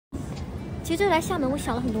其实这来厦门，我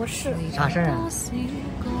想了很多事。啥事儿啊？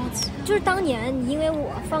就是当年你因为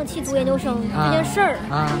我放弃读研究生这件事儿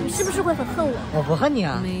你是不是会很恨我？我不恨你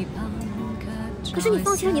啊。可是你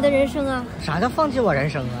放弃了你的人生啊。啥叫放弃我人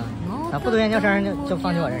生啊？不读研究生就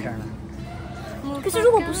放弃我人生了？可是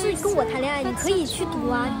如果不是跟我谈恋爱，你可以去读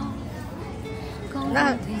啊。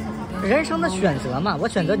那人生的选择嘛，我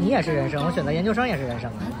选择你也是人生，我选择研究生也是人生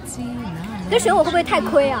啊。这选我会不会太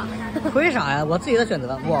亏啊？亏啥呀？我自己的选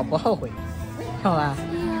择，我不后悔，好吧？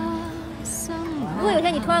如果有一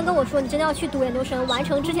天你突然跟我说你真的要去读研究生，完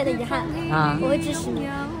成之前的遗憾啊，我会支持你。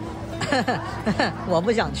我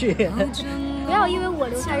不想去。不要因为我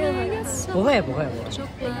留下任何人。不会，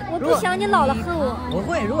我不想你老了恨我。不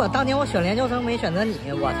会，如果当年我选了研究生没选择你，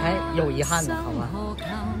我才有遗憾呢，好吗？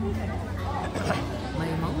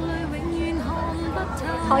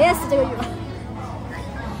讨厌死这个语了。